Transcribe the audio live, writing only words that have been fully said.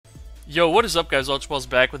Yo, what is up, guys? Ultraballz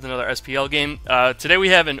back with another SPL game. Today we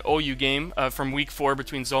have an OU game from Week 4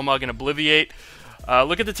 between z0mOG and Obliviate.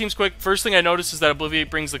 Look at the teams quick. First thing I noticed is that Obliviate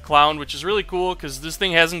brings the Clown, which is really cool because this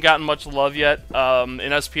thing hasn't gotten much love yet in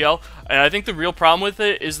SPL. And I think the real problem with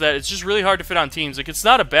it is that it's just really hard to fit on teams. Like, it's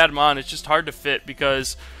not a bad mon, it's just hard to fit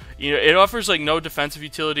because it offers like no defensive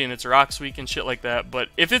utility and it's rocks weak and shit like that. But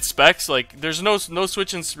if it's specs, like there's no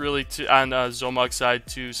switching really on z0mOG side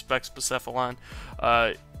to specs Bucephalon.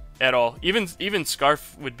 At all. Even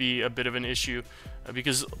Scarf would be a bit of an issue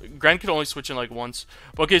because Gren could only switch in like once.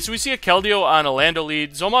 Okay, so we see a Keldeo on a Lando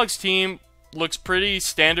lead. z0mOG's team looks pretty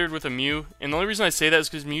standard with a Mew, and the only reason I say that is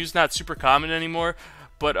because Mew's not super common anymore.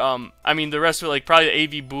 But I mean the rest of it, like probably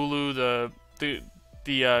the AV Bulu, the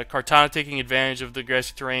Kartana taking advantage of the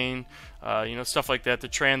grassy terrain, stuff like that. The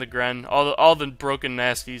Tran, the Gren, all the broken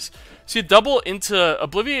nasties. See a double into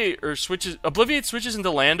Obliviate switches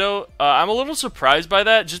into Lando. I'm a little surprised by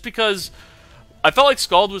that, just because I felt like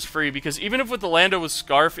Scald was free. Because even if with the Lando was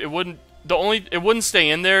Scarf, it wouldn't stay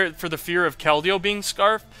in there for the fear of Keldeo being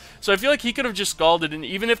Scarf. So I feel like he could have just Scalded, and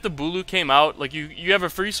even if the Bulu came out, like you have a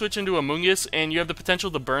free switch into a Mungus, and you have the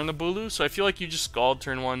potential to burn the Bulu. So I feel like you just Scald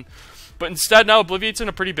turn 1. But instead, now Obliviate's in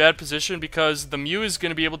a pretty bad position because the Mew is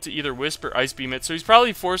going to be able to either Wisp or Ice Beam it. So he's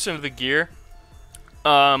probably forced into the gear.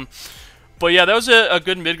 But yeah, that was a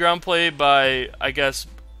good mid-ground play by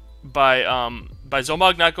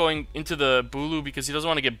z0mOG not going into the Bulu because he doesn't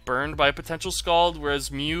want to get burned by a potential Scald,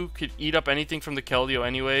 whereas Mew could eat up anything from the Keldeo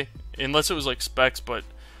anyway, unless it was like Specs, but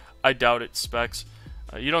I doubt it's Specs.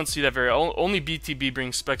 You don't see that only BTB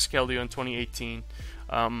brings Specs Keldeo in 2018.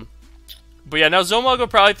 But yeah, now z0mOG will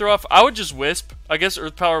probably throw off. I would just Wisp. I guess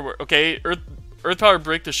Earth Power. Okay, Earth Power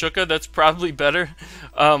break the Shuka. That's probably better.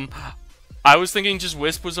 I was thinking just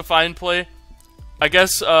Wisp was a fine play. I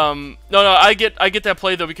guess. No. I get that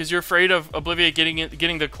play though because you're afraid of Obliviate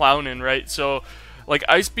getting the Clown in, right? So, like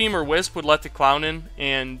Ice Beam or Wisp would let the Clown in,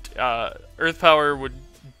 and Earth Power would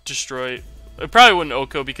destroy. It probably wouldn't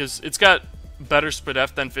Oko because it's got better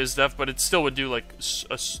SPDF than FizzDef, but it still would do like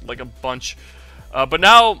a bunch. But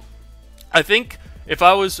now, I think if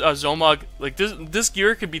I was z0mOG, like this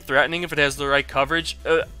gear could be threatening if it has the right coverage.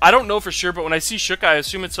 I don't know for sure, but when I see Shuka, I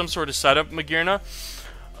assume it's some sort of setup Magirna.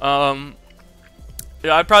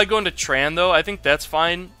 Yeah, I'd probably go into Tran though. I think that's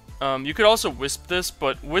fine. You could also Wisp this,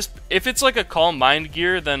 but Wisp, if it's like a Calm Mind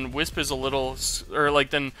gear, then Wisp is a little,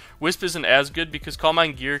 then Wisp isn't as good because Calm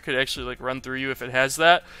Mind gear could actually like run through you if it has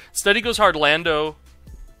that. Instead, he goes hard Lando.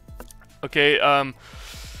 Okay, I'm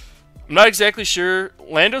not exactly sure.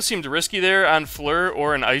 Lando seemed risky there on Fleur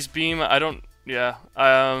or an Ice Beam. I don't. Yeah.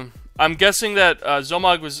 I'm guessing that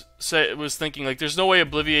z0mOG was thinking like, there's no way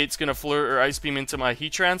Obliviate's gonna Fleur or Ice Beam into my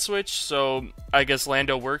Heatran switch. So I guess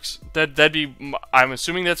Lando works. That'd be. I'm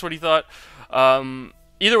assuming that's what he thought.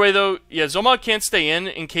 Either way though, yeah, z0mOG can't stay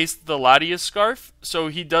in case the Latias Scarf. So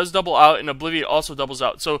he does double out, and Obliviate also doubles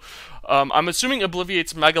out. So I'm assuming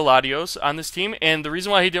Obliviate's Mega Latios on this team, and the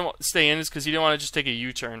reason why he didn't stay in is because he didn't want to just take a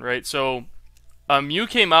U-turn, right? So Mew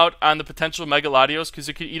came out on the potential Mega Latios because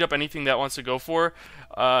it could eat up anything that wants to go for.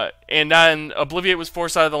 And then Obliviate was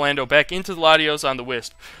forced out of the Lando back into the Latios on the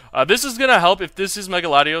Wisp. This is going to help if this is Mega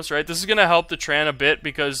Latios, right? This is going to help the Tran a bit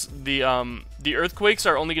because the Earthquakes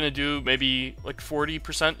are only going to do maybe like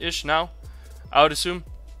 40%-ish now, I would assume.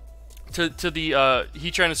 To the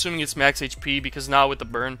Heatran, assuming it's max HP, because now with the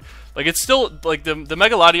burn, like it's still like the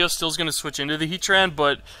Mega Latios still is going to switch into the Heatran,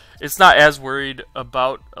 but it's not as worried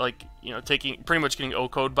about like pretty much getting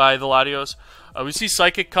O-code by the Latios. We see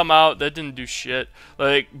Psychic come out. That didn't do shit.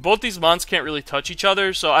 Like both these mons can't really touch each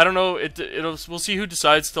other, so I don't know. We'll see who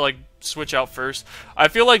decides to like switch out first. I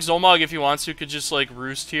feel like z0mOG, if he wants to, could just like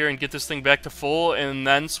roost here and get this thing back to full and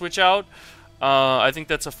then switch out. I think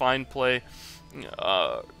that's a fine play.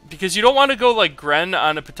 Because you don't want to go like Gren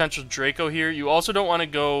on a potential Draco here. You also don't want to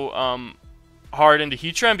go hard into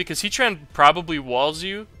Heatran because Heatran probably walls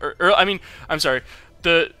you. I'm sorry.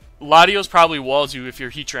 The Latios probably walls you if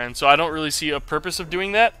you're Heatran, so I don't really see a purpose of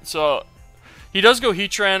doing that. So he does go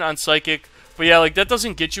Heatran on Psychic, but yeah, like that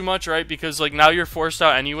doesn't get you much, right? Because like now you're forced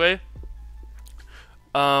out anyway.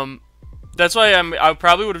 That's why I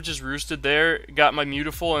probably would have just roosted there, got my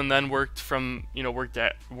Mutaful, and then worked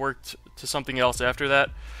to something else after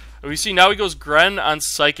that. We see now he goes Gren on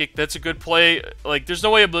Psychic. That's a good play. Like there's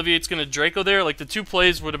no way Obliviate's gonna Draco there. Like the two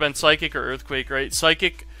plays would have been Psychic or Earthquake, right?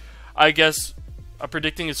 Psychic, I guess,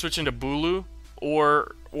 predicting is switching to Bulu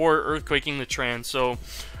or Earthquaking the Tran. So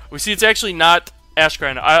we see it's actually not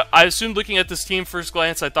Ashgren. I assumed looking at this team first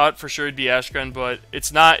glance, I thought for sure it'd be Ashgren, but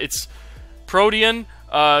it's not. It's Protean.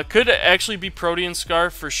 Could actually be Protean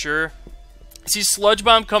Scarf for sure. See Sludge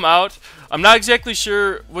Bomb come out. I'm not exactly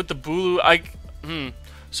sure what the Bulu.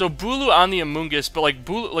 So Bulu on the Amoonguss, but like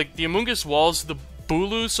Bulu, like the Amoonguss walls the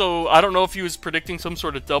Bulu. So I don't know if he was predicting some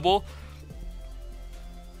sort of double.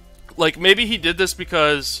 Like maybe he did this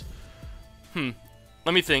because,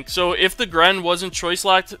 let me think. So if the Gren wasn't choice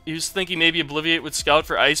locked, he was thinking maybe Obliviate would scout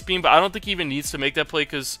for Ice Beam, but I don't think he even needs to make that play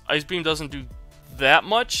because Ice Beam doesn't do that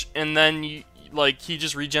much, and then he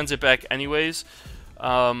just regens it back anyways.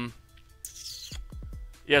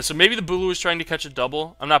 Yeah, so maybe the Bulu was trying to catch a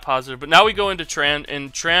double. I'm not positive, but now we go into Tran,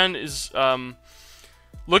 and Tran is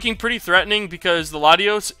looking pretty threatening because the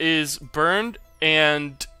Latios is burned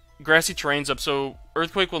and Grassy Terrain's up, so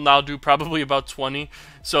Earthquake will now do probably about 20.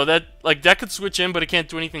 So that could switch in, but it can't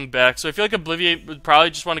do anything back. So I feel like Obliviate would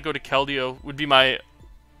probably just want to go to Keldeo, would be my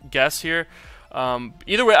guess here.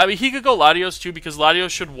 Either way, I mean, he could go Latios too, because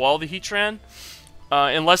Latios should wall the Heatran,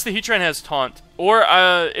 unless the Heatran has Taunt. Or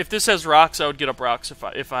if this has Rocks, I would get up Rocks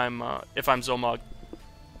if I'm z0mOG.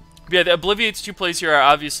 But yeah, the Obliviate's 2 plays here are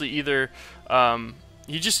obviously either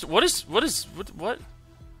he just what?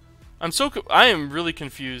 I am really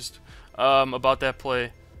confused about that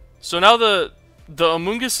play. So now the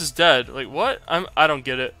Amoonguss is dead. Like what? I don't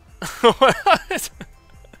get it. What?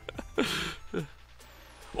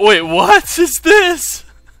 Wait, what is this?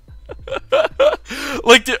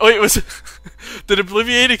 Like, did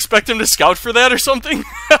Obliviate expect him to scout for that or something?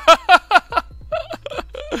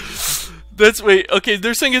 Wait, okay,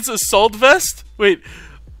 they're saying it's Assault Vest? Wait,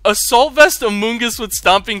 Assault Vest Amoonguss with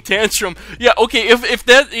Stomping Tantrum. Yeah, okay, if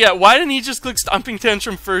that, yeah, why didn't he just click Stomping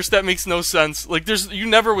Tantrum first? That makes no sense. Like, you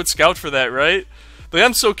never would scout for that, right? Like,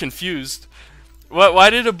 I'm so confused. Why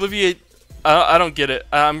did Obliviate, I don't get it.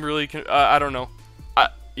 I'm really, I don't know.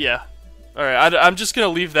 Yeah. Alright, I'm just going to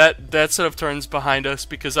leave that set of turns behind us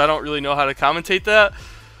because I don't really know how to commentate that.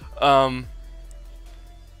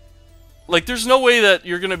 Like, there's no way that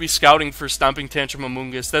you're going to be scouting for Stomping Tantrum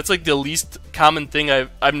Amoonguss. That's like the least common thing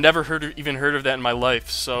I've never even heard of that in my life.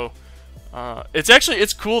 So,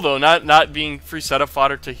 it's cool though, not being free setup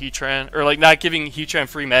fodder to Heatran, or like not giving Heatran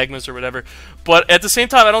free Magmas or whatever. But at the same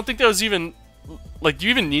time, I don't think that was even... Like, do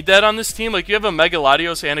you even need that on this team? Like, you have a Mega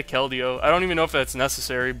Latios and a Keldeo. I don't even know if that's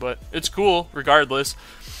necessary, but it's cool, regardless.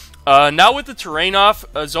 Now with the terrain off,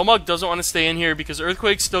 z0mOG doesn't want to stay in here because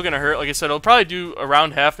Earthquake's still going to hurt. Like I said, it'll probably do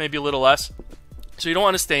around half, maybe a little less. So you don't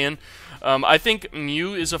want to stay in. I think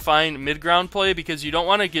Mew is a fine mid-ground play because you don't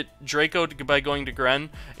want to get Draco by going to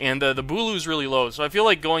Gren, and the Bulu is really low. So I feel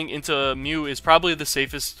like going into Mew is probably the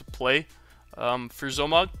safest play for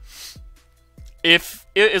z0mOG.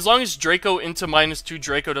 As long as Draco into -2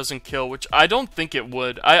 Draco doesn't kill, which I don't think it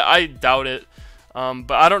would. I doubt it.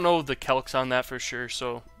 But I don't know the calcs on that for sure,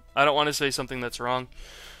 so I don't want to say something that's wrong.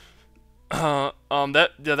 That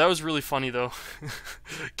was really funny though.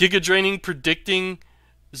 Giga Draining predicting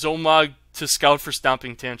z0mOG to scout for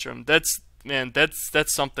Stomping Tantrum. That's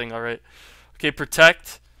something, alright. Okay,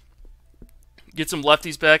 Protect. Get some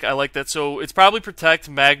lefties back. I like that. So it's probably Protect,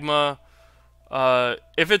 Magma.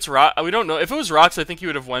 If it's Rock, we don't know. If it was Rocks, I think he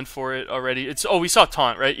would have went for it already. We saw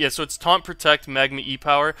Taunt, right? Yeah, so it's Taunt, Protect, Magma,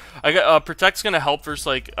 E-Power. Protect's gonna help versus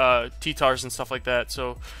like T-Tars and stuff like that.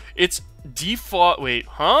 So it's default. Wait,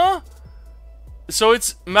 huh? So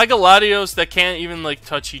it's Mega Latios that can't even like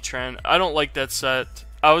touch Heatran. I don't like that set.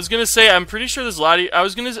 I was gonna say I'm pretty sure this Latios.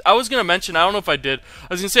 I was gonna mention. I don't know if I did. I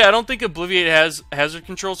was gonna say I don't think Obliviate has hazard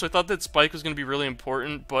control, so I thought that Spike was gonna be really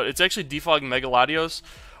important, but it's actually defaulting Mega Latios,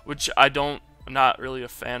 which I'm not really a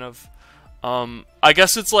fan of. I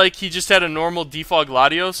guess it's like he just had a normal defog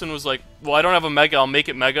Latios and was like, well, I don't have a Mega, I'll make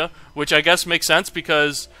it Mega, which I guess makes sense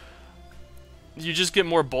because you just get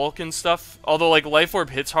more bulk and stuff. Although like Life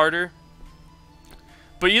Orb hits harder.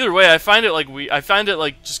 But either way, I find it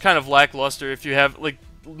like just kind of lackluster if you have like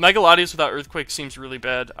Mega Latios without Earthquake seems really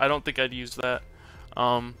bad. I don't think I'd use that.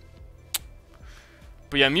 But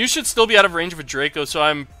yeah, Mew should still be out of range of a Draco, so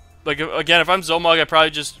I'm like, again, if I'm z0mOG, I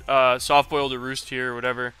probably just soft-boil the Roost here or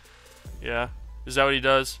whatever. Yeah. Is that what he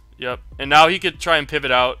does? Yep. And now he could try and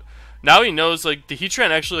pivot out. Now he knows, like, the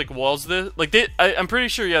Heatran actually, like, walls this. Like, I'm pretty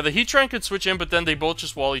sure, yeah, the Heatran could switch in, but then they both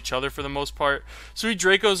just wall each other for the most part. So he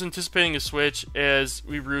Draco's anticipating a switch as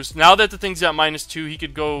we Roost. Now that the thing's at -2, he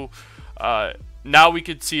could go... now we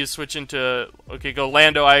could see a switch into... Okay, go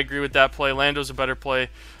Lando. I agree with that play. Lando's a better play.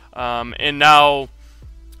 And now...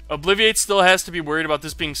 Obliviate still has to be worried about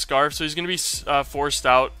this being Scarf, so he's going to be forced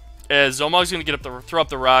out, as z0mOG's going to get throw up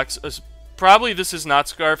the rocks. Probably this is not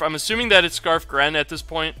Scarf. I'm assuming that it's Scarf Gren at this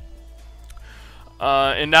point.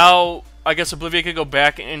 And now, I guess Obliviate could go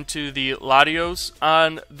back into the Latios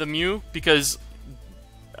on the Mew, because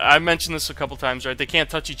I mentioned this a couple times, right? They can't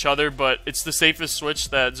touch each other, but it's the safest switch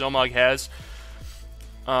that z0mOG has.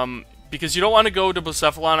 because you don't want to go to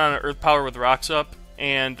Blacephalon on an Earth Power with rocks up.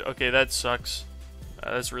 And okay, that sucks.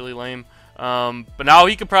 That's really lame. But now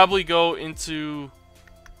he could probably go into.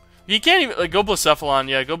 He can't even like go Blacephalon.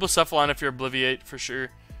 Yeah, go Blacephalon if you're Obliviate for sure.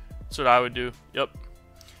 That's what I would do. Yep.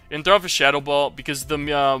 And throw off a Shadow Ball because the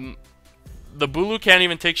Bulu can't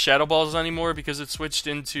even take Shadow Balls anymore because it switched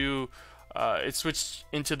into the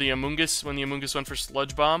Amoonguss when the Amoonguss went for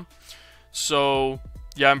Sludge Bomb. So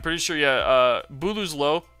yeah, I'm pretty sure. Yeah, Bulu's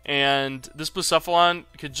low, and this Blacephalon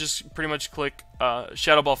could just pretty much click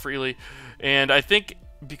Shadow Ball freely, and I think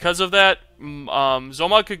because of that,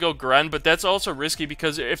 z0mOG could go Gren, but that's also risky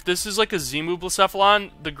because if this is like a Z-move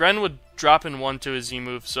Blacephalon, the Gren would drop in 1 to a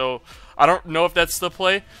Z-move, so I don't know if that's the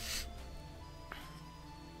play.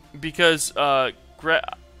 Because, No,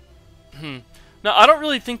 I don't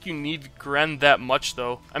really think you need Gren that much,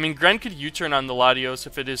 though. I mean, Gren could U-turn on the Latios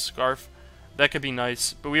if it is Scarf. That could be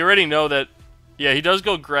nice. But we already know that, yeah, he does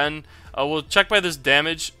go Gren. We'll check by this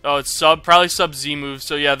damage. Oh, it's probably sub Z-move.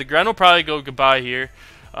 So, yeah, the Gren will probably go goodbye here.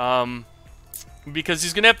 Because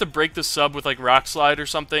he's going to have to break the sub with, like, Rock Slide or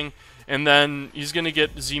something. And then he's going to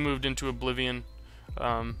get Z-moved into Oblivion.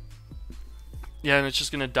 Yeah, and it's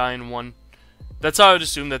just going to die in 1. That's how I would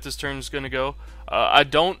assume that this turn is going to go. I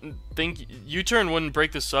don't think U-turn wouldn't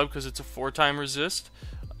break the sub because it's a 4-time resist.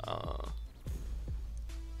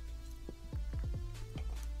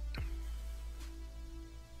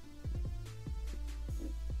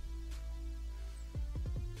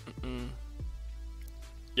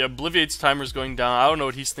 Yeah, Obliviate's timer's going down. I don't know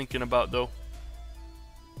what he's thinking about, though.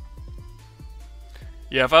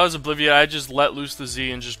 Yeah, if I was Obliviate, I'd just let loose the Z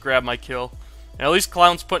and just grab my kill. And at least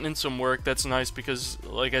Clown's putting in some work. That's nice because,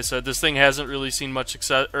 like I said, this thing hasn't really seen much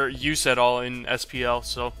success or use at all in SPL.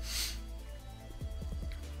 So,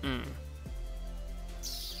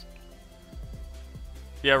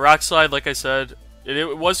 yeah, Rock Slide. Like I said,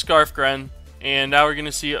 it was Scarf Gren, and now we're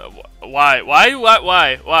gonna see why.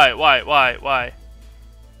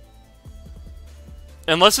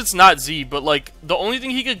 Unless it's not Z, but like the only thing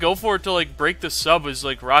he could go for to like break the sub is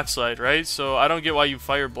like Rock Slide, right? So I don't get why you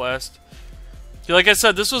Fire Blast. Like I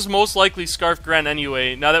said, this was most likely Scarf Gren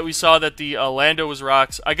anyway. Now that we saw that the Lando was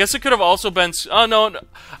rocks, I guess it could have also been. Oh no,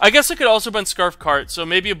 I guess it could also been Scarf Cart. So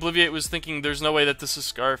maybe Obliviate was thinking there's no way that this is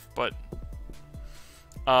Scarf, but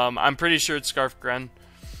I'm pretty sure it's Scarf Gren.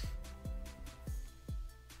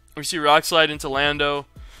 We see Rock Slide into Lando.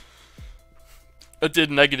 It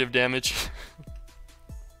did negative damage.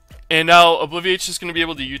 And now Obliviate's just going to be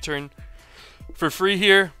able to U-turn for free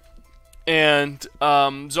here. And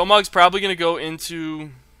z0mOG's probably going to go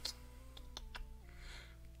into...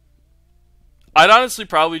 I'd honestly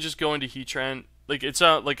probably just go into Heatran. Like, it's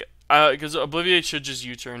not like... Because Obliviate should just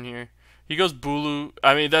U-turn here. He goes Bulu.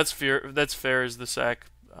 I mean, that's fair as the sack.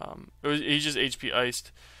 He's just HP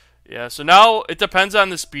iced. Yeah, so now it depends on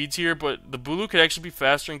the speeds here, but the Bulu could actually be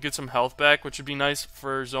faster and get some health back, which would be nice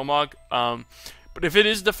for z0mOG. But if it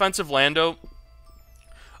is defensive Lando,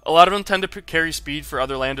 a lot of them tend to carry speed for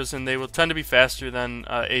other Landos, and they will tend to be faster than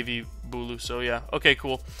AV Bulu. So yeah, okay,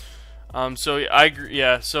 cool. So I agree.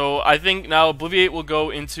 Yeah, so I think now Obliviate will go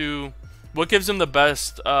into what gives him the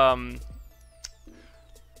best.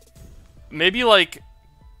 Maybe like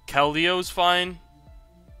Keldio's fine.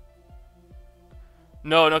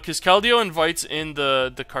 No, because Keldeo invites in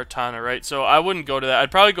the Kartana, right? So I wouldn't go to that.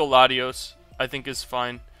 I'd probably go Latios. I think is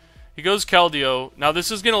fine. He goes Keldeo. Now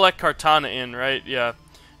this is gonna let Kartana in, right? Yeah.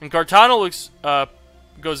 And Kartana looks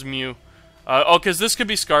goes Mew. Oh, because this could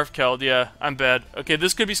be Scarf Keld. Yeah, I'm bad. Okay,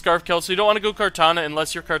 this could be Scarf Keld. So you don't want to go Kartana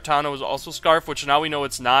unless your Kartana was also Scarf, which now we know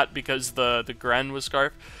it's not because the Gren was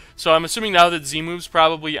Scarf. So I'm assuming now that Z-move's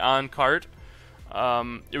probably on Cart.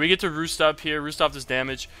 We get to Roost up here. Roost off this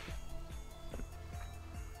damage.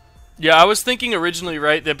 Yeah, I was thinking originally,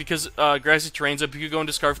 right, that because Grassy Terrain's up, you could go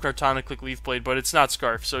into Scarf Kartana, click Leaf Blade, but it's not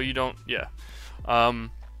Scarf, so you don't, yeah. Yeah,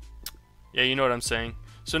 you know what I'm saying.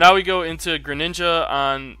 So now we go into Greninja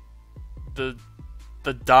on the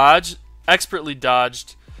dodge, expertly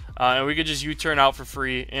dodged, and we could just U-turn out for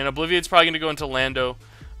free. And Obliviate's probably going to go into Lando.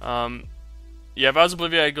 Yeah, if I was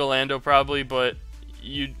Obliviate, I'd go Lando probably, but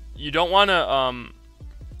you don't want to,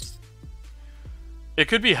 it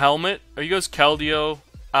could be Helmet, or he goes Keldeo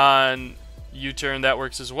on U-turn, that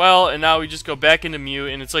works as well. And now we just go back into Mew,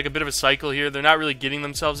 and it's like a bit of a cycle here. They're not really getting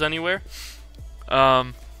themselves anywhere.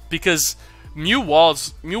 Because Mew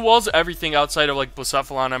walls everything outside of like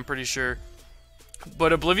Blacephalon, I'm pretty sure.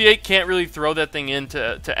 But Obliviate can't really throw that thing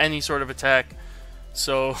into any sort of attack.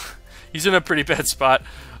 So he's in a pretty bad spot.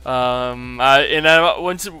 I'm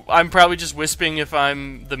probably just Wisping if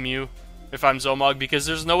I'm the Mew, if I'm z0mOG, because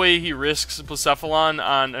there's no way he risks Blacephalon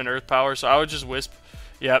on an Earth Power, so I would just Wisp.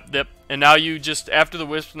 Yep. And now you just, after the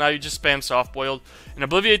Wisp, now you just spam Soft Boiled. And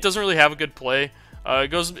Obliviate doesn't really have a good play. It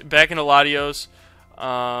goes back into Latios.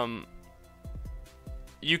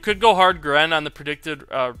 You could go hard Gren on the predicted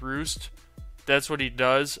Roost. That's what he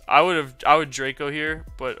does. I would Draco here,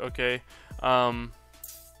 but okay.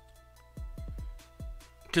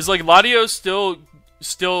 Because like Latios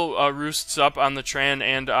still roosts up on the Tran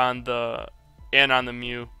and on the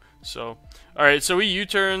Mew. So all right, so he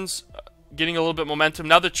U-turns, getting a little bit momentum.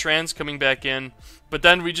 Now the Tran's coming back in, but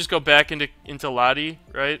then we just go back into Lati,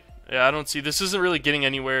 right? Yeah, I don't see, this isn't really getting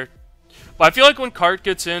anywhere. But I feel like when Cart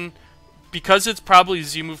gets in, because it's probably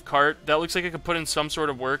Z-move Cart, that looks like it could put in some sort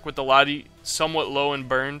of work with the Lati somewhat low and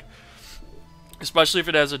burned, especially if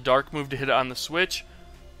it has a dark move to hit it on the switch.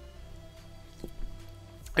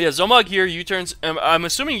 Yeah, z0mOG here, U-turns. I'm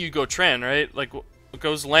assuming you go Tran, right? Like, it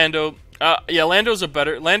goes Lando. Yeah, Lando's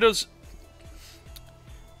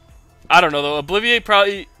I don't know, though. Obliviate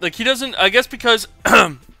probably, like, he doesn't, I guess because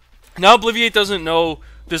now Obliviate doesn't know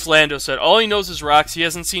this Lando set. All he knows is rocks. He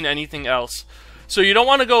hasn't seen anything else. So you don't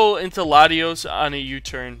want to go into Latios on a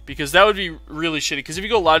U-turn, because that would be really shitty. Because if you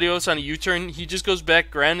go Latios on a U-turn, he just goes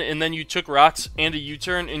back Gren, and then you took rocks and a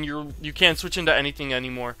U-turn, and you can't switch into anything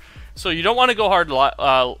anymore. So you don't want to go hard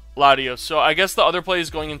Latios. So I guess the other play is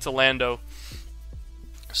going into Lando.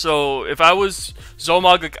 So if I was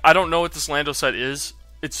z0mOG, like, I don't know what this Lando set is.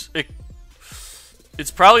 It's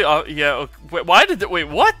probably yeah. Wait,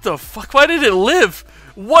 what the fuck? Why did it live?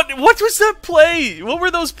 What was that play? What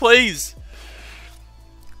were those plays?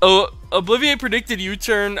 Oh, Obliviate predicted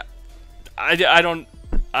U-turn. I don't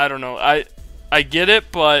know. I get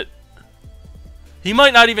it, but he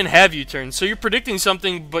might not even have U-turn. So you're predicting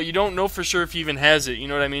something, but you don't know for sure if he even has it. You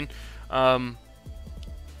know what I mean?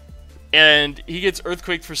 And he gets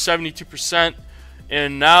Earthquake for 72%,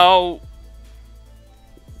 and now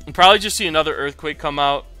we'll probably just see another Earthquake come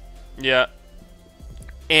out. Yeah.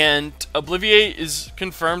 And Obliviate is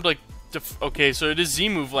confirmed, like, okay, so it is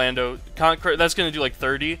Z-move Lando. That's going to do like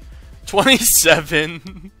 30.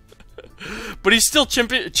 27. But he's still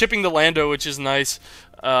chipping the Lando, which is nice.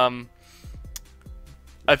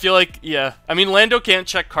 I feel like, yeah. I mean, Lando can't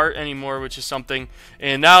check Cart anymore, which is something.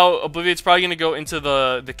 And now Obliviate's probably going to go into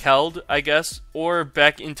the Keld, I guess. Or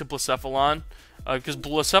back into Blacephalon. Because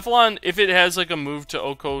Blacephalon, if it has like a move to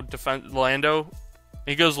Oko defend Lando,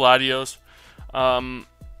 he goes Latios.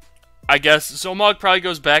 I guess z0mOG probably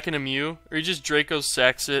goes back into Mew, or he just Draco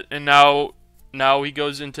sacks it, and now he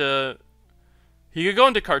goes into, he could go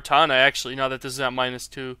into Kartana actually, now that this is at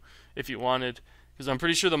 -2 if you wanted, because I'm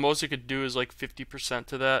pretty sure the most it could do is like 50%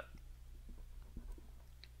 to that.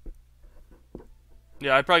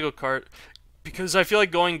 Yeah, I'd probably go Cart, because I feel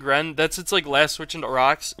like going Gren, that's its like last switch into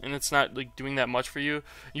rocks, and it's not like doing that much for you.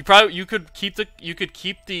 You could keep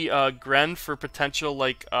the Gren for potential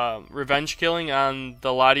like revenge killing on the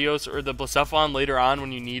Latios or the Blacephalon later on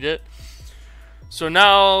when you need it. So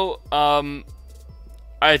now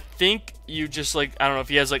I think you just like, I don't know if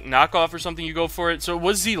he has like knockoff or something, you go for it. So it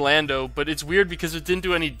was Z Lando, but it's weird because it didn't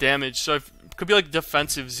do any damage. So it could be like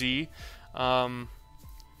defensive Z. But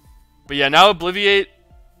yeah, now Obliviate.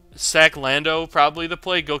 Sack Lando, probably the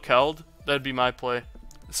play. Go Keld. That'd be my play.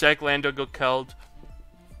 Sack Lando, go Keld.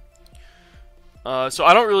 So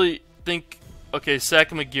I don't really think... Okay, sack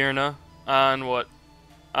Magirna on what?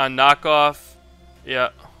 On knockoff. Yeah.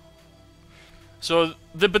 So,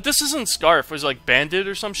 but this isn't Scarf. Was it like Bandit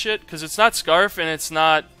or some shit? Because it's not Scarf and it's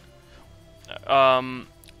not...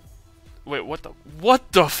 Wait, what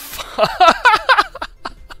the fuck?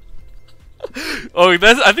 Oh,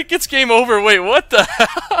 I think it's game over. Wait, what the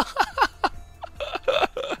hell?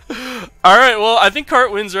 Alright, well, I think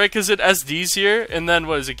Cart wins, right? Because it SDs here, and then,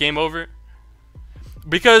 what is it, game over?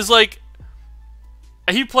 Because, like,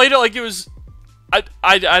 he played it like it was...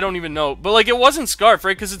 I don't even know. But, like, it wasn't Scarf,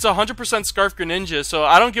 right? Because it's 100% Scarf Greninja, so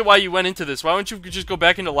I don't get why you went into this. Why don't you just go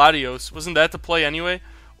back into Latios? Wasn't that the play anyway?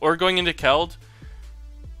 Or going into Keld?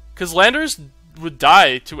 Because Landers would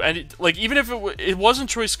die to any, like, even if it wasn't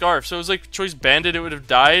Choice Scarf, so it was like Choice Bandit, it would have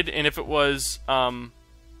died. And if it was and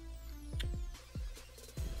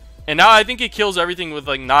now I think it kills everything with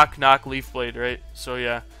like knock Leaf Blade, right? So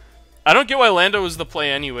yeah, I don't get why Lando was the play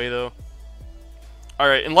anyway though.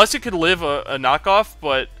 Alright, unless it could live a knockoff,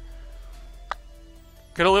 but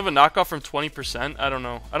could it live a knockoff from 20%? I don't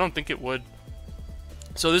know. I don't think it would.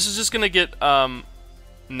 So this is just gonna get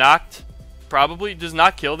knocked. Probably. Does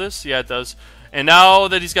not kill this? Yeah, it does. And now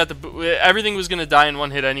that he's got the... Everything was going to die in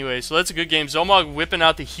one hit anyway, so that's a good game. z0mOG whipping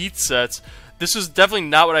out the Heat sets. This was definitely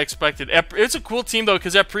not what I expected. It's a cool team, though,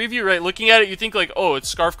 because at preview, right, looking at it, you think, like, oh, it's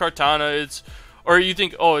Scarf Kartana, or you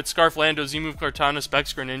think, oh, it's Scarf Lando, Z-move Kartana,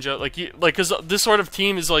 Specs Greninja. Like, because this sort of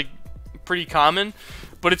team is, like, pretty common,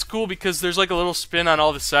 but it's cool because there's like a little spin on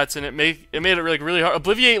all the sets, and it made it like really hard.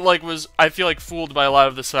 Obliviate like was, I feel like, fooled by a lot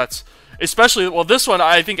of the sets, especially, well, this one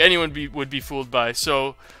I think anyone would be fooled by.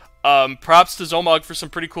 So props to z0mOG for some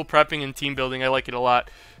pretty cool prepping and team building. I like it a lot.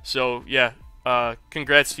 So yeah,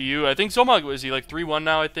 congrats to you. I think z0mOG, was he like 3-1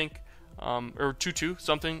 now, I think, or 2-2,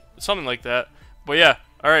 something like that. But yeah,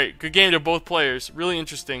 all right, good game to both players. Really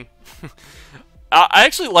interesting. I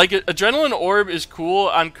actually like it. Adrenaline Orb is cool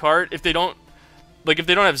on cart if they don't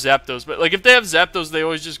have Zapdos, but like if they have Zapdos, they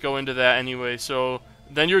always just go into that anyway. So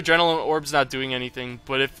then your Adrenaline Orb's not doing anything.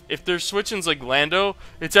 But if they're switching like Lando,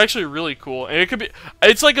 it's actually really cool, and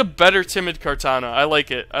it's like a better Timid Kartana. I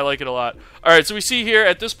like it a lot. All right, so we see here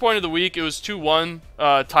at this point of the week, it was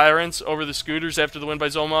 2-1 Tyrants over the Scooters after the win by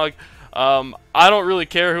z0mOG. I don't really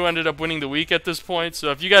care who ended up winning the week at this point.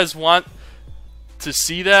 So if you guys want to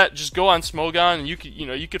see that, just go on Smogon and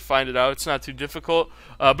you could find it out. It's not too difficult.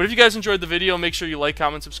 But if you guys enjoyed the video, make sure you like,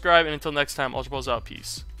 comment, subscribe, and until next time, Ultraballz out.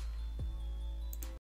 Peace.